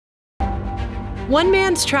One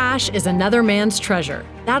man's trash is another man's treasure.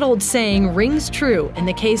 That old saying rings true in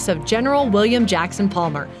the case of General William Jackson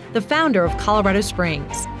Palmer, the founder of Colorado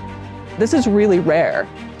Springs. This is really rare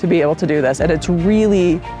to be able to do this, and it's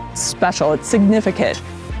really special. It's significant.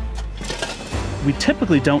 We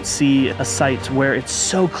typically don't see a site where it's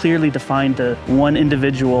so clearly defined to one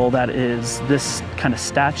individual that is this kind of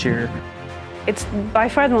stature. It's by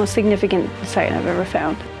far the most significant site I've ever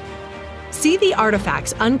found. See the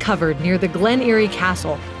artifacts uncovered near the Glen Erie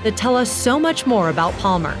Castle that tell us so much more about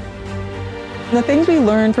Palmer. The things we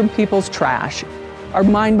learn from people's trash are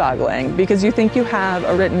mind-boggling because you think you have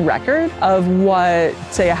a written record of what,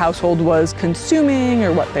 say, a household was consuming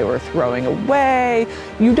or what they were throwing away.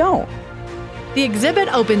 You don't. The exhibit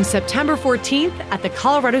opens September 14th at the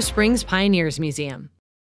Colorado Springs Pioneers Museum.